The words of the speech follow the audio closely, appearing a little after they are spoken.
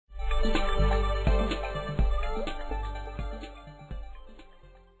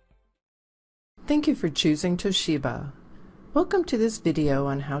Thank you for choosing Toshiba. Welcome to this video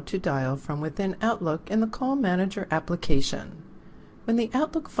on how to dial from within Outlook in the Call Manager application. When the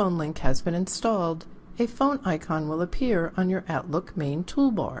Outlook phone link has been installed, a phone icon will appear on your Outlook main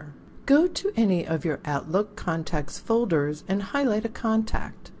toolbar. Go to any of your Outlook contacts folders and highlight a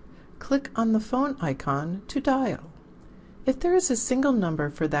contact. Click on the phone icon to dial. If there is a single number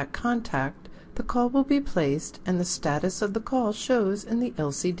for that contact, the call will be placed and the status of the call shows in the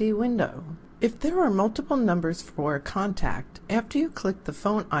LCD window. If there are multiple numbers for a contact, after you click the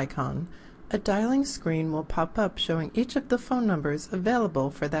phone icon, a dialing screen will pop up showing each of the phone numbers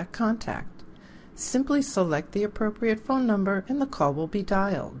available for that contact. Simply select the appropriate phone number and the call will be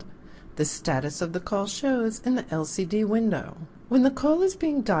dialed. The status of the call shows in the LCD window. When the call is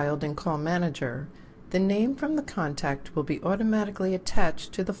being dialed in Call Manager, the name from the contact will be automatically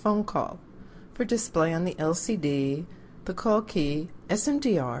attached to the phone call for display on the LCD, the call key,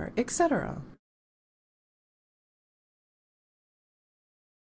 SMDR, etc.